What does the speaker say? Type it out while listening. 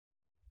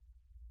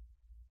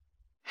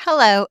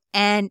Hello,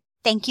 and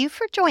thank you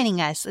for joining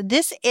us.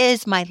 This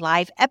is my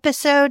live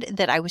episode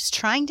that I was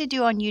trying to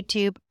do on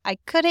YouTube. I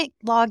couldn't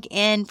log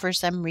in for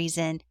some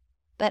reason,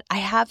 but I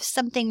have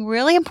something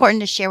really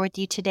important to share with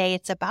you today.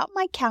 It's about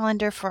my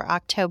calendar for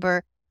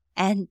October,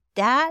 and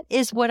that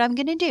is what I'm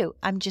going to do.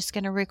 I'm just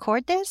going to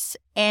record this,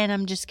 and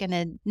I'm just going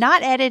to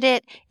not edit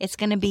it. It's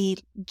going to be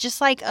just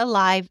like a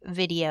live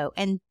video,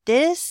 and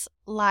this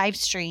live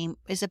stream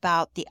is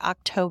about the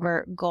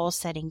October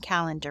goal-setting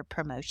calendar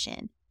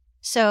promotion.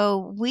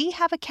 So we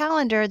have a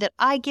calendar that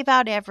I give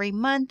out every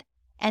month,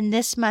 and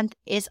this month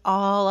is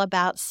all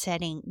about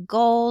setting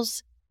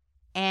goals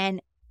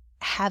and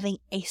having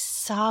a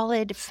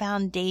solid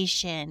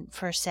foundation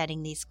for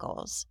setting these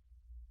goals.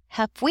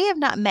 If we have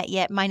not met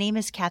yet, my name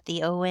is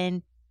Kathy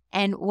Owen,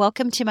 and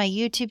welcome to my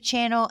YouTube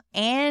channel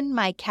and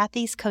my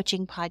Kathy's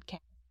Coaching Podcast.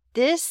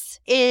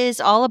 This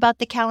is all about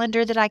the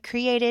calendar that I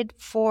created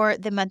for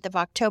the month of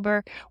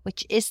October,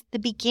 which is the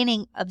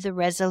beginning of the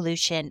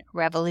resolution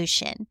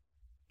revolution.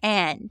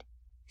 And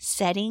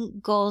setting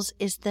goals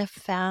is the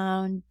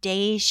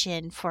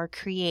foundation for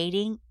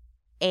creating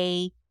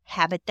a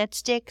habit that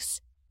sticks,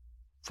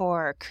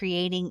 for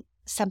creating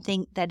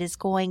something that is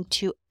going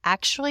to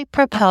actually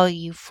propel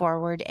you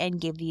forward and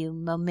give you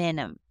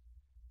momentum.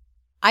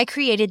 I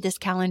created this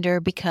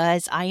calendar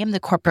because I am the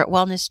corporate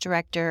wellness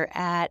director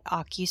at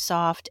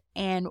OcuSoft,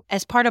 and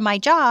as part of my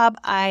job,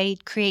 I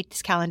create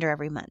this calendar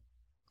every month.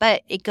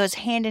 But it goes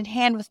hand in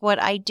hand with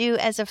what I do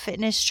as a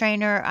fitness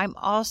trainer. I'm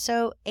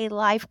also a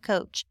life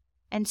coach.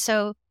 And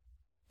so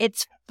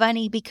it's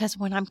funny because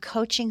when I'm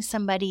coaching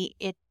somebody,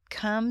 it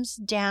comes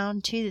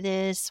down to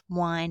this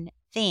one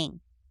thing: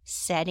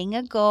 setting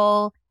a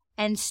goal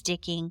and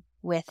sticking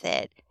with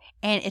it.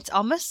 And it's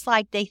almost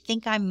like they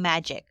think I'm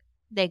magic.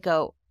 They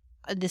go,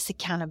 this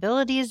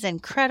accountability is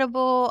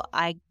incredible.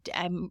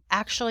 I'm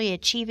actually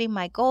achieving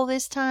my goal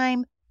this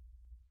time.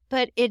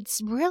 But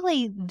it's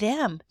really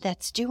them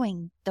that's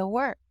doing the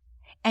work.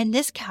 And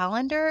this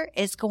calendar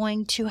is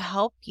going to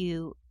help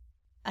you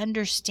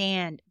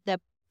understand the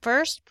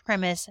first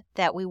premise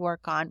that we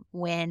work on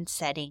when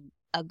setting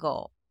a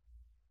goal.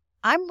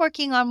 I'm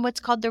working on what's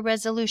called the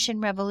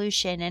Resolution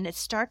Revolution, and it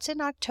starts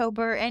in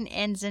October and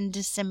ends in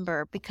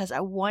December because I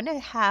want to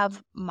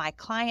have my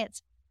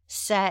clients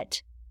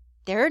set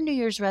their New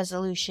Year's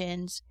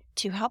resolutions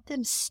to help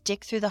them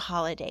stick through the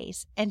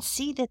holidays and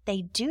see that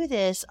they do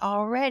this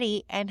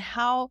already and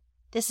how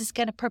this is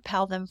going to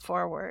propel them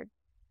forward.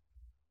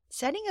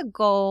 Setting a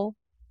goal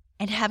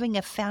and having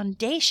a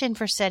foundation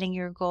for setting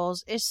your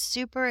goals is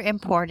super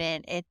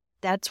important.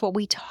 That's what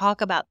we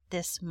talk about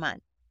this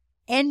month.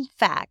 In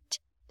fact,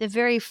 the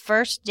very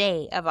first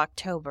day of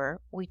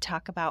October, we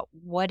talk about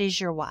what is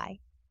your why?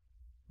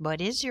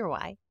 What is your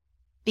why?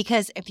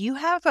 Because if you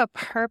have a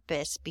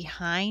purpose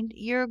behind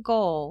your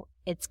goal,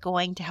 it's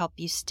going to help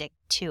you stick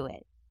to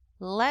it.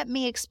 Let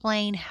me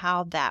explain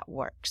how that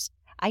works.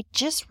 I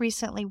just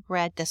recently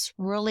read this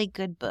really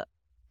good book.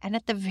 And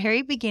at the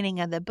very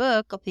beginning of the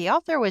book, the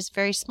author was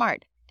very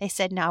smart. They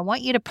said, now I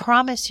want you to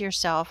promise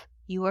yourself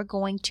you are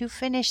going to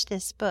finish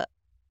this book.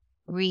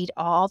 Read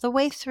all the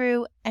way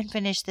through and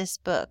finish this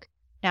book.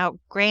 Now,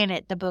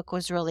 granted, the book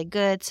was really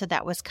good, so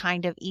that was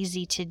kind of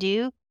easy to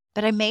do.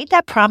 But I made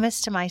that promise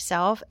to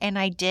myself, and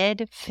I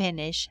did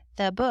finish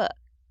the book.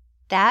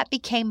 That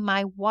became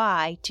my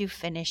why to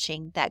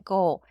finishing that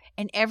goal.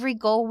 And every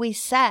goal we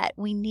set,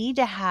 we need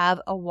to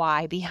have a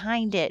why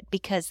behind it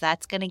because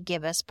that's going to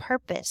give us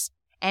purpose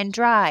and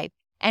drive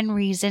and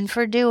reason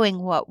for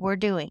doing what we're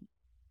doing.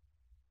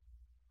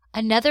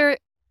 Another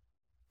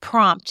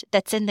prompt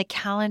that's in the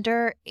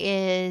calendar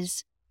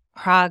is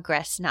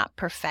progress, not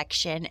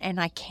perfection. And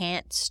I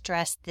can't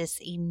stress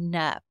this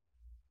enough.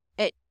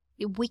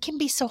 We can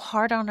be so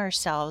hard on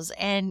ourselves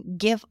and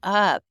give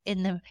up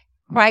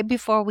right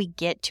before we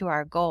get to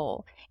our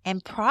goal.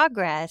 And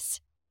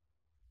progress,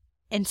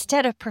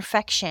 instead of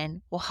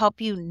perfection, will help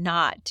you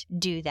not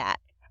do that.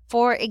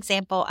 For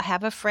example, I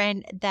have a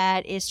friend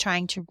that is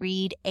trying to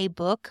read a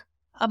book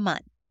a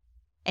month.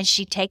 And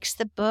she takes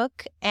the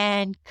book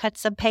and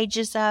cuts some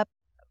pages up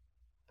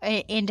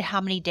into how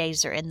many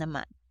days are in the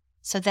month.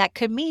 So that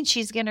could mean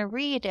she's going to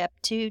read up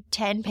to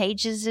 10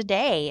 pages a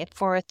day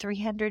for a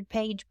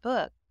 300-page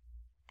book.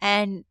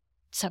 And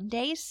some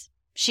days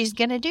she's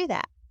going to do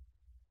that.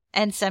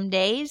 And some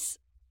days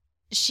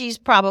she's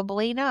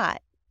probably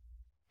not.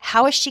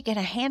 How is she going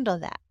to handle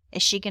that?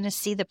 Is she going to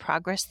see the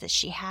progress that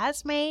she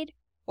has made?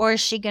 Or is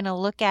she going to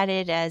look at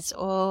it as,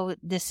 oh,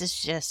 this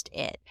is just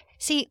it?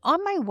 See,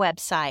 on my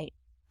website,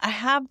 I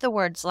have the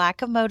words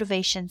lack of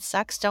motivation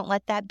sucks. Don't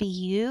let that be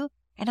you.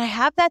 And I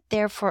have that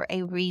there for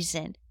a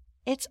reason.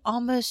 It's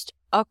almost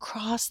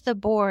across the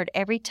board.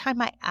 Every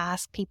time I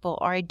ask people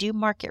or I do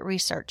market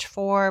research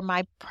for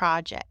my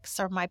projects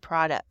or my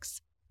products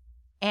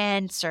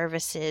and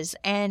services,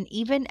 and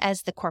even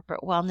as the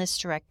corporate wellness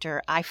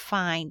director, I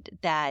find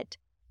that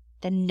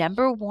the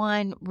number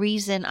one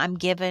reason I'm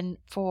given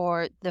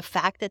for the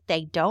fact that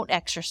they don't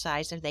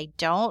exercise or they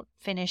don't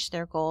finish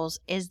their goals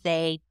is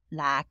they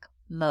lack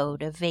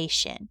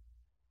motivation.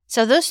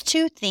 So those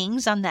two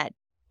things on that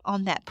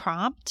on that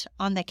prompt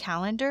on the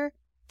calendar,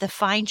 the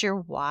find your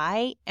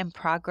why and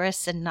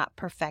progress and not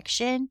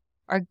perfection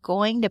are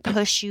going to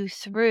push you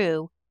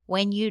through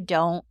when you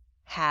don't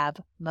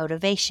have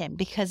motivation.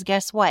 Because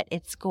guess what?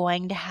 It's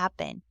going to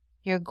happen.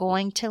 You're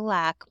going to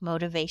lack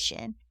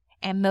motivation.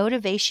 And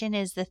motivation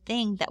is the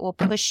thing that will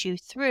push you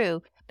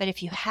through. But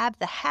if you have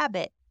the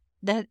habit,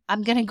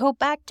 I'm going to go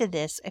back to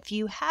this. If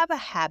you have a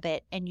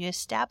habit and you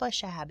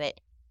establish a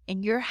habit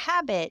and your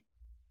habit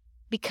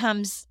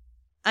becomes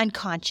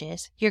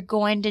unconscious, you're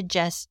going to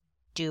just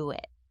do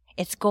it.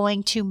 It's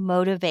going to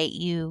motivate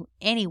you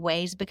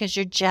anyways because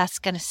you're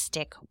just going to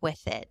stick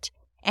with it.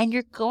 And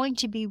you're going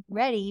to be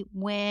ready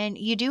when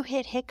you do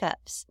hit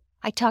hiccups.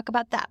 I talk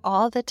about that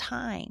all the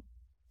time.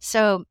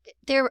 So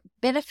there are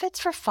benefits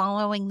for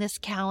following this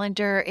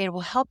calendar. It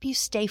will help you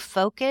stay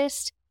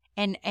focused.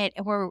 And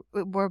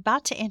we're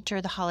about to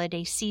enter the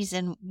holiday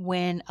season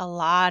when a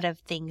lot of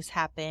things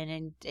happen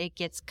and it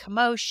gets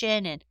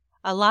commotion and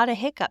a lot of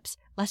hiccups.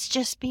 Let's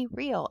just be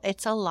real.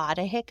 It's a lot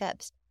of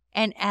hiccups.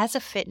 And as a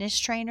fitness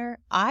trainer,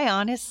 I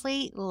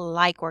honestly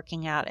like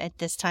working out at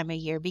this time of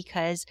year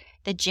because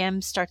the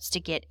gym starts to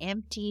get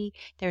empty.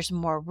 There's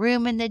more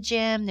room in the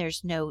gym.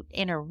 There's no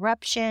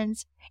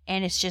interruptions,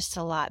 and it's just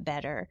a lot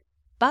better.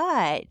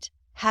 But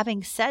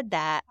having said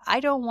that, I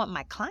don't want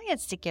my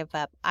clients to give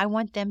up. I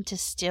want them to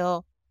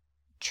still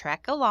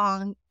trek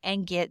along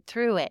and get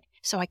through it.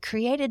 So I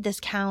created this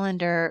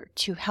calendar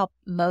to help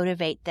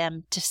motivate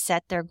them to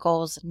set their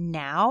goals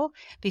now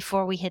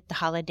before we hit the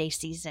holiday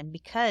season,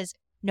 because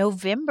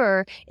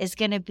November is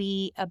going to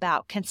be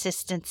about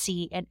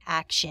consistency and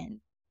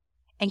action.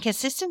 And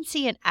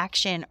consistency and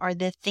action are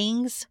the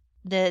things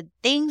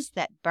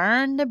that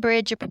burn the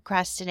bridge of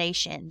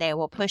procrastination. They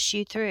will push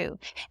you through.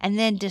 And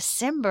then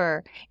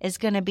December is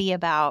going to be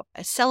about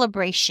a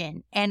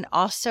celebration and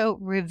also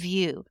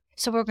review.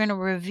 So we're going to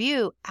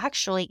review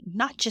actually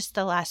not just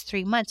the last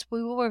 3 months.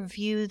 We will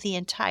review the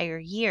entire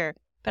year.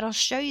 But I'll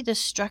show you the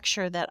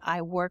structure that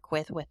I work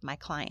with my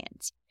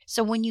clients.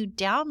 So when you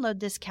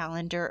download this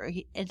calendar,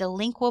 the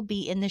link will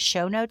be in the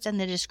show notes and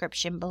the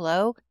description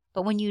below.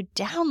 But when you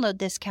download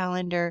this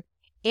calendar,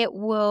 it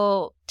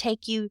will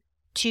take you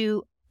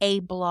to a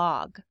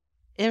blog.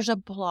 There's a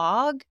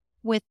blog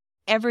with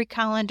every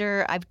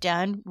calendar I've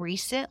done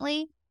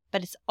recently,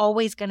 but it's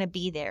always going to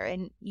be there.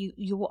 And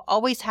you will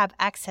always have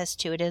access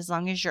to it as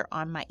long as you're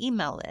on my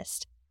email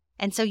list.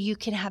 And so you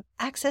can have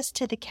access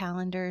to the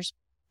calendars,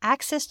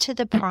 access to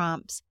the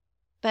prompts,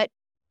 but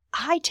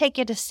I take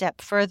it a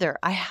step further.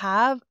 I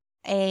have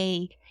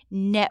a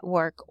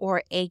network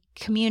or a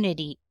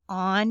community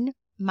on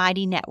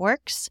Mighty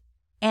Networks.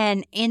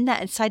 And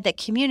inside that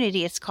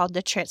community, it's called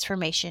the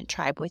Transformation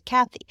Tribe with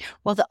Kathy.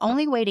 Well, the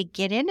only way to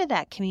get into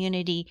that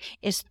community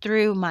is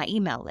through my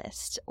email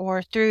list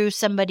or through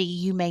somebody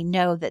you may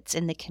know that's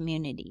in the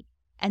community.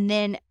 And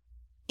then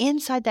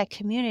inside that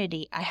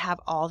community, I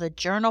have all the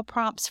journal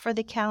prompts for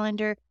the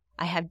calendar.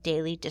 I have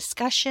daily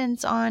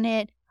discussions on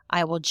it.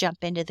 I will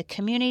jump into the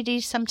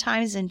community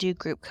sometimes and do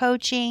group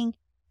coaching,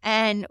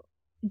 and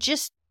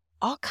just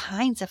all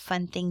kinds of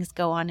fun things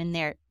go on in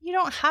there. You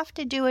don't have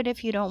to do it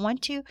if you don't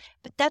want to,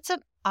 but that's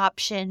an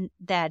option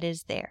that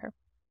is there.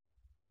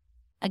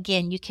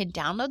 Again, you can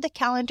download the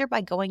calendar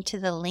by going to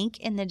the link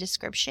in the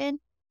description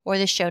or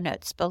the show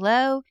notes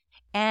below.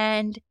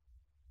 And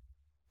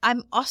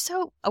I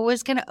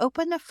was going to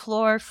open the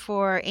floor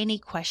for any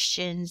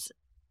questions,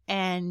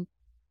 and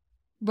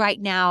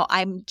right now,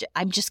 I'm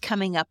just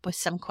coming up with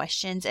some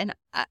questions, and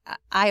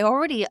I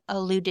already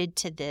alluded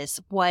to this,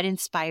 what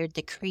inspired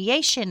the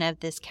creation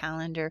of this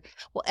calendar.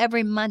 Well,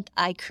 every month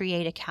I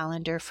create a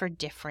calendar for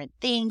different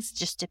things,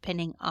 just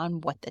depending on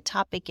what the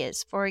topic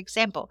is. For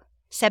example,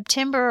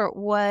 September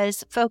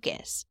was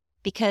focus,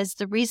 because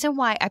the reason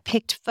why I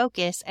picked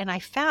focus, and I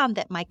found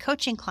that my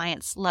coaching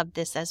clients love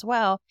this as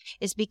well,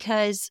 is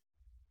because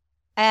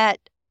at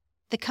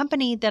the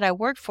company that I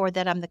work for,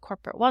 that I'm the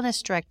corporate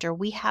wellness director,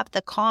 we have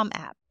the Calm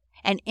app.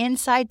 And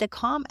inside the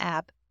Calm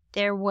app,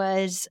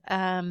 there's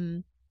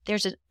an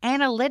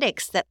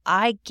analytics that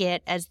I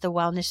get as the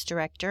wellness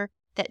director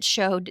that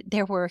showed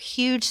there were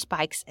huge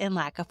spikes in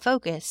lack of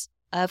focus.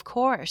 Of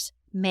course,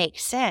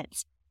 makes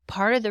sense.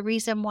 Part of the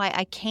reason why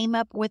I came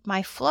up with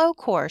my flow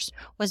course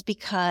was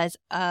because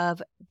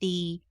of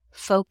the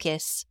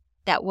focus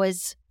that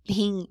was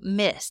being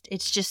missed.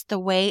 It's just the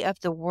way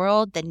of the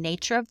world, the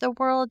nature of the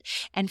world,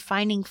 and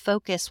finding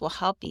focus will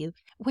help you,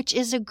 which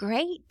is a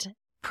great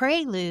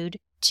prelude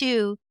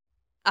to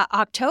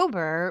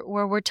October,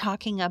 where we're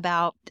talking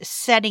about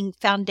setting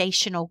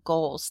foundational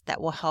goals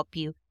that will help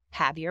you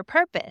have your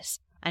purpose,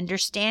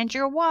 understand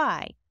your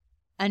why,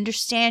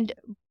 understand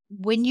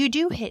when you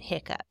do hit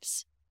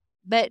hiccups.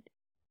 But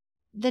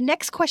the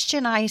next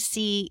question I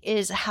see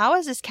is, how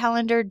is this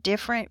calendar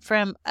different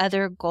from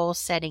other goal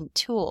setting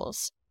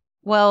tools?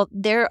 Well,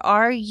 there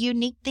are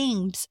unique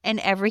themes in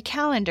every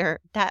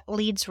calendar that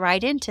leads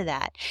right into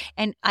that.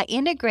 And I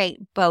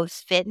integrate both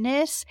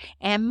fitness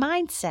and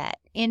mindset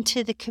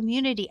into the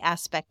community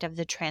aspect of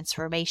the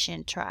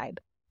Transformation Tribe.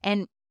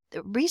 And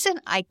the reason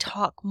I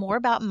talk more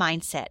about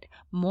mindset,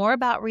 more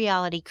about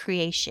reality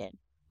creation,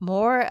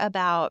 more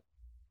about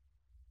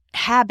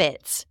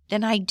habits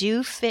than I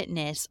do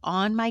fitness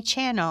on my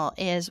channel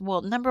is,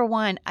 well, number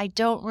one, I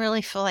don't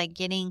really feel like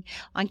getting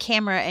on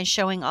camera and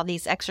showing all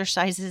these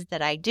exercises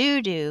that I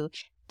do.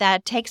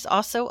 That takes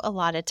also a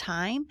lot of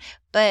time.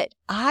 But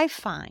I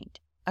find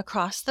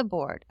across the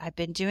board, I've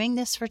been doing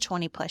this for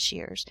 20 plus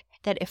years,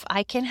 that if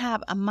I can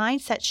have a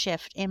mindset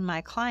shift in my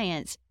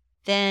clients,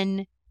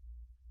 then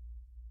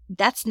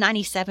that's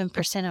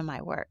 97% of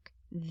my work.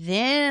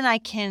 Then I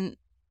can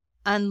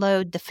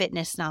unload the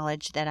fitness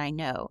knowledge that I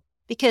know.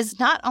 Because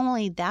not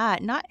only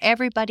that, not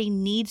everybody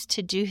needs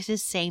to do the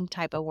same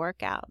type of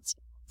workouts.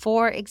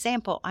 For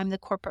example, I'm the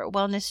corporate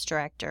wellness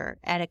director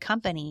at a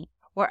company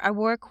where I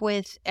work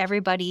with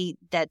everybody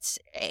that's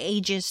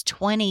ages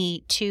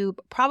 20 to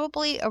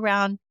probably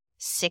around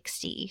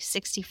 60,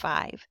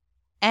 65.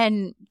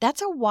 And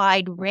that's a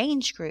wide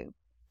range group.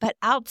 But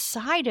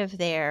outside of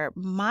there,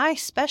 my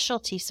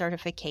specialty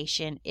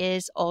certification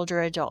is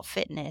older adult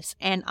fitness.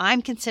 And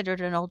I'm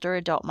considered an older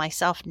adult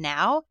myself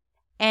now.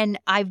 And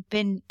I've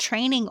been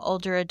training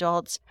older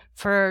adults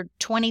for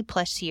 20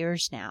 plus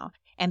years now.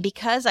 And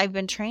because I've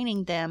been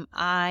training them,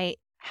 I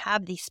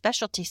have these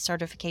specialty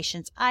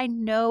certifications. I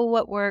know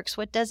what works,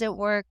 what doesn't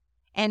work,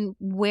 and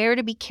where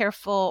to be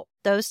careful,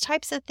 those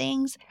types of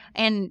things.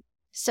 And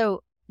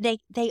so they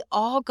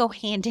all go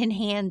hand in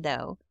hand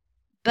though.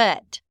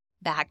 But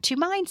back to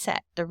mindset.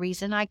 The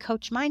reason I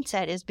coach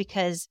mindset is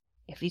because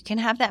if you can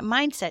have that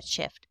mindset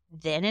shift,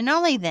 then and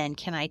only then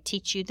can I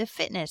teach you the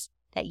fitness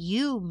that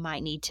you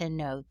might need to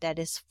know that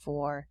is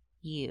for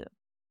you.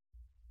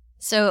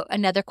 So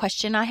another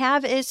question I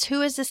have is,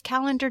 who is this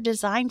calendar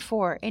designed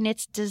for? And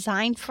it's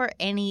designed for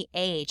any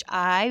age.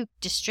 I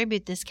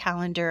distribute this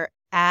calendar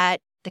at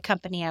the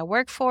company I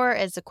work for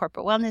as a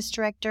corporate wellness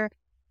director.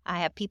 I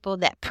have people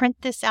that print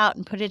this out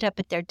and put it up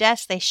at their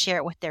desk. They share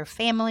it with their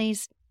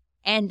families.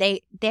 And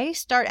they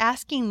start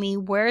asking me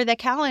where the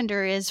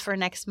calendar is for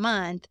next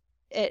month.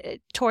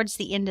 Towards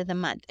the end of the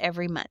month,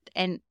 every month.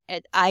 And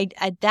I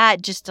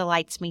that just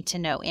delights me to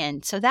no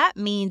end. So that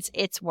means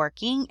it's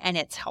working and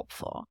it's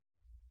helpful.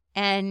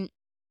 And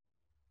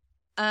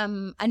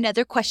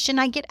another question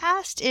I get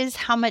asked is,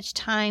 how much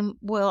time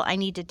will I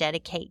need to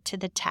dedicate to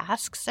the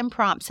tasks and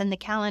prompts in the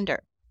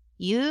calendar?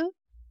 You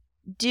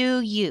do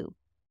you.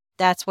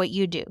 That's what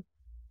you do.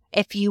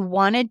 If you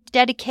want to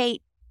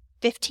dedicate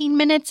 15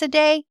 minutes a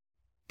day,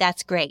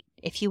 that's great.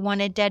 If you want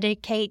to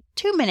dedicate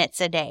 2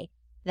 minutes a day,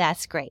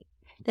 that's great.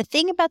 The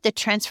thing about the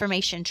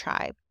Transformation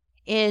Tribe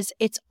is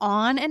it's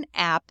on an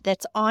app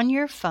that's on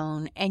your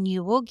phone, and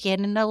you will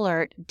get an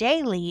alert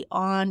daily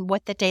on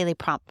what the daily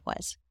prompt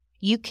was.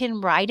 You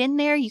can write in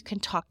there, you can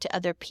talk to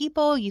other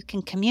people, you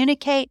can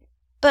communicate,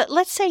 but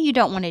let's say you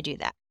don't want to do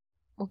that.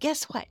 Well,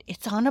 guess what?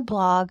 It's on a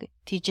blog.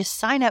 If you just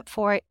sign up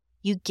for it,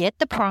 you get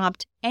the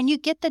prompt and you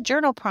get the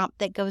journal prompt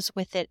that goes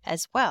with it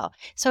as well.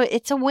 So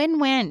it's a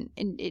win-win.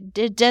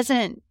 It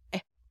doesn't...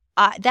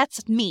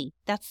 that's me.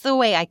 That's the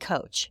way I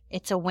coach.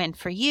 It's a win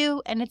for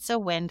you and it's a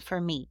win for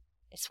me.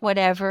 It's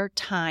whatever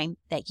time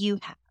that you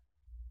have.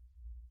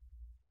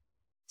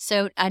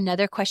 So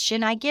another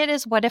question I get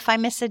is, what if I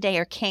miss a day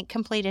or can't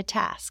complete a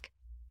task?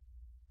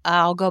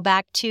 I'll go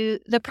back to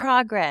the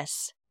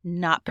progress,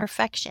 not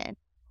perfection.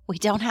 We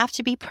don't have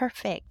to be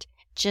perfect.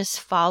 Just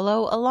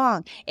follow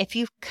along. If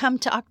you've come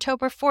to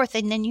October 4th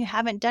and then you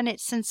haven't done it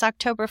since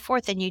October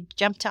 4th and you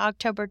jump to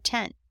October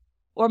 10th,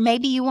 or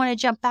maybe you want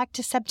to jump back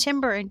to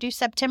September and do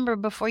September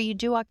before you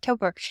do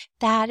October,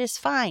 that is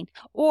fine.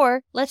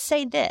 Or let's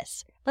say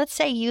this. Let's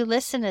say you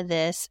listen to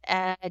this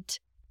at,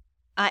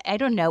 I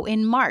don't know,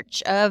 in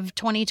March of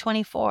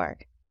 2024.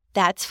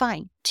 That's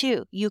fine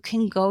too. You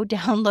can go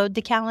download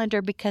the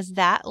calendar because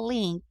that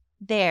link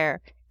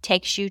there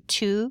takes you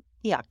to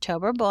the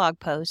October blog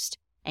post,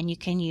 and you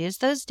can use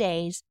those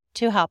days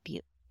to help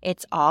you.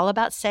 It's all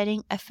about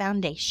setting a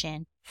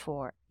foundation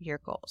for your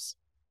goals.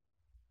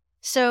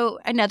 So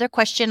another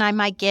question I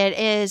might get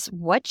is,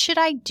 what should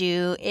I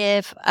do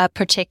if a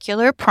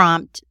particular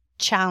prompt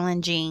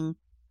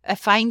I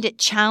find it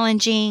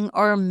challenging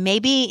or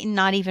maybe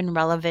not even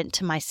relevant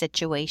to my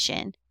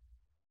situation?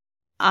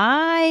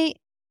 I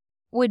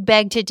would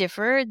beg to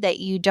differ that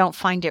you don't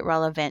find it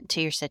relevant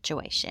to your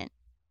situation.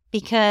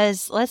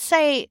 Because let's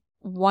say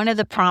one of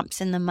the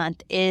prompts in the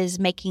month is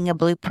making a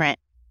blueprint.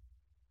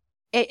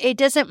 It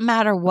doesn't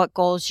matter what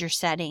goals you're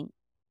setting.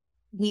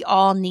 We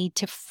all need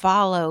to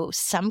follow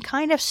some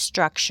kind of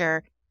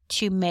structure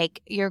to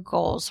make your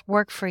goals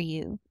work for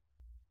you.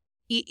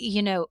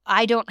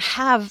 I don't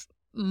have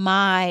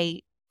my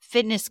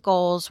fitness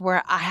goals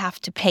where I have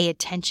to pay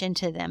attention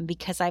to them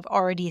because I've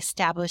already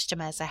established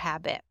them as a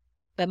habit.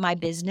 But my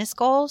business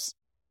goals,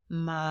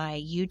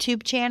 my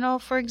YouTube channel,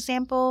 for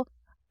example,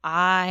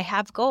 I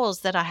have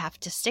goals that I have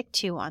to stick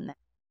to on them.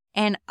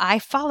 And I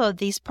follow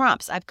these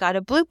prompts. I've got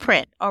a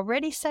blueprint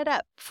already set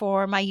up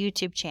for my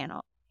YouTube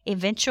channel.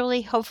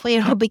 Eventually, hopefully,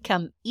 it'll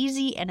become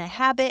easy and a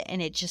habit,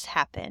 and it just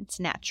happens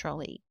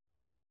naturally.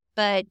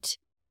 But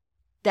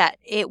that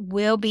it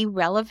will be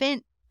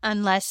relevant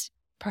unless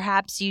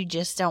Perhaps you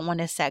just don't want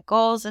to set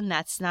goals and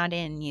that's not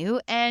in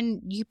you.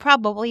 And you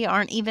probably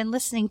aren't even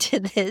listening to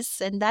this,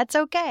 and that's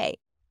okay.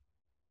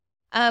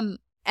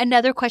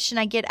 Another question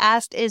I get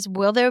asked is,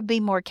 will there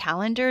be more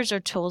calendars or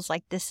tools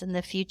like this in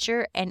the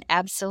future? And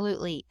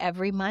absolutely,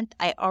 every month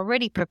I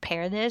already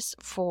prepare this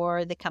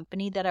for the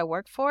company that I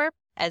work for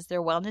as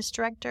their wellness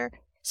director.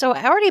 So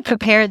I already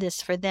prepare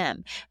this for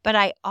them, but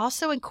I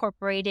also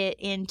incorporate it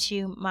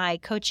into my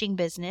coaching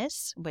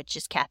business, which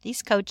is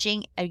Kathy's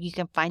Coaching. You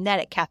can find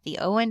that at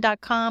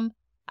kathyowen.com.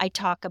 I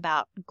talk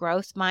about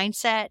growth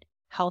mindset,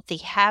 healthy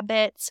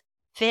habits,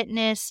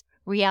 fitness,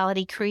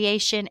 reality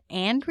creation,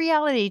 and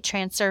reality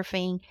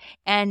transurfing.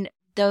 And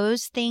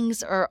those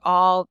things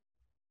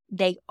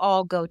they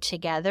all go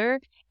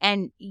together.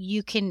 And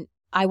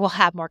I will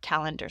have more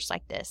calendars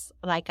like this.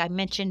 Like I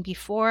mentioned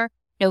before,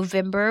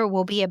 November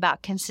will be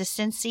about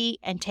consistency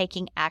and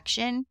taking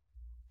action.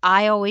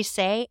 I always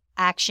say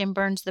action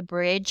burns the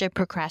bridge of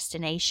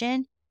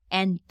procrastination.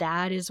 And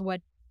that is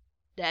what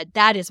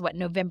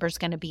November is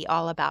going to be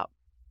all about.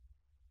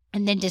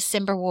 And then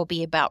December will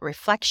be about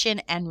reflection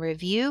and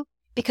review,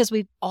 because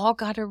we've all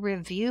got to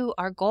review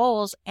our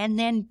goals and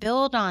then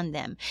build on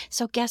them.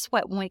 So guess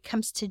what? When it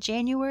comes to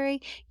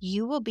January,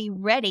 you will be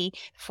ready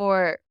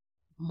for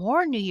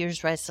more New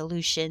Year's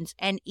resolutions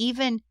and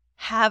even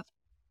have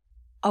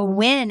a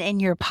win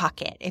in your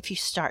pocket if you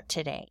start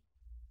today.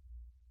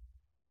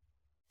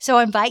 So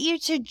I invite you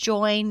to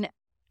join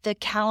the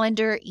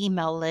calendar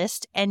email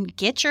list and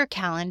get your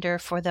calendar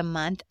for the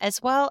month, as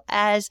well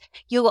as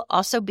you will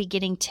also be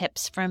getting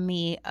tips from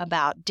me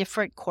about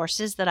different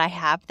courses that I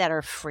have that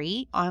are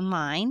free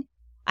online.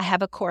 I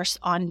have a course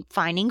on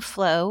finding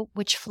flow,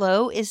 which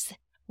flow is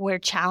where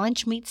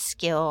challenge meets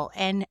skill,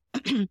 and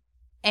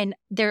and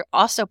there are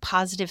also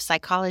positive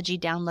psychology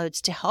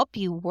downloads to help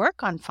you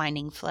work on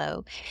finding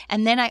flow.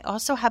 And then I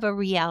also have a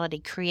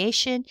reality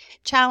creation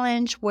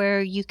challenge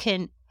where you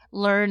can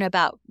learn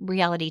about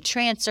reality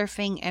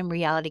transurfing and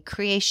reality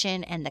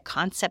creation and the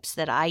concepts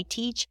that I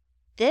teach.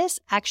 This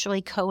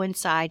actually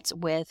coincides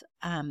with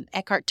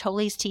Eckhart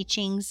Tolle's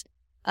teachings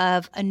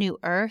of A New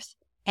Earth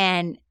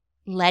and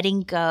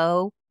letting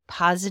go.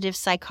 Positive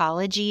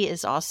psychology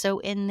is also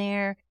in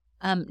there.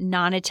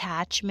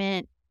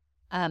 Non-attachment,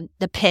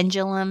 the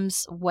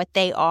pendulums, what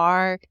they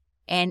are,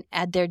 and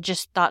they're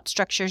just thought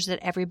structures that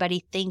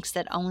everybody thinks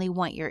that only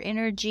want your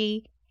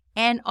energy,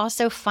 and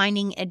also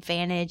finding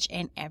advantage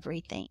in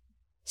everything.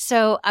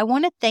 So I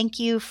want to thank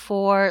you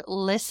for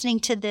listening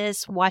to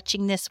this,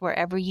 watching this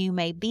wherever you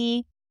may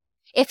be.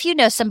 If you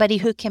know somebody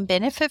who can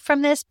benefit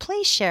from this,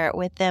 please share it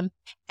with them.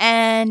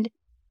 And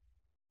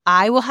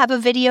I will have a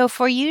video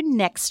for you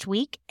next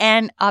week.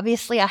 And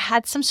obviously I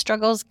had some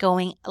struggles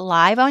going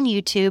live on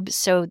YouTube,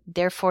 so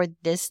therefore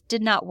this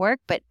did not work,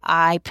 but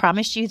I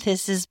promise you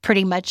this is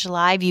pretty much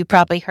live. You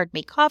probably heard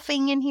me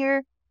coughing in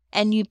here,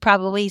 and you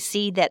probably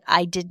see that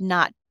I did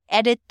not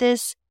edit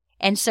this.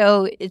 And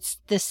so it's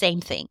the same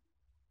thing.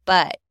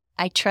 But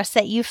I trust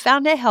that you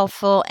found it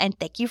helpful, and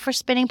thank you for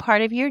spending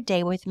part of your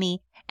day with me.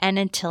 And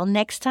until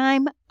next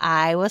time,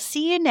 I will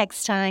see you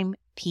next time.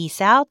 Peace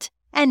out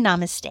and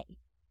namaste.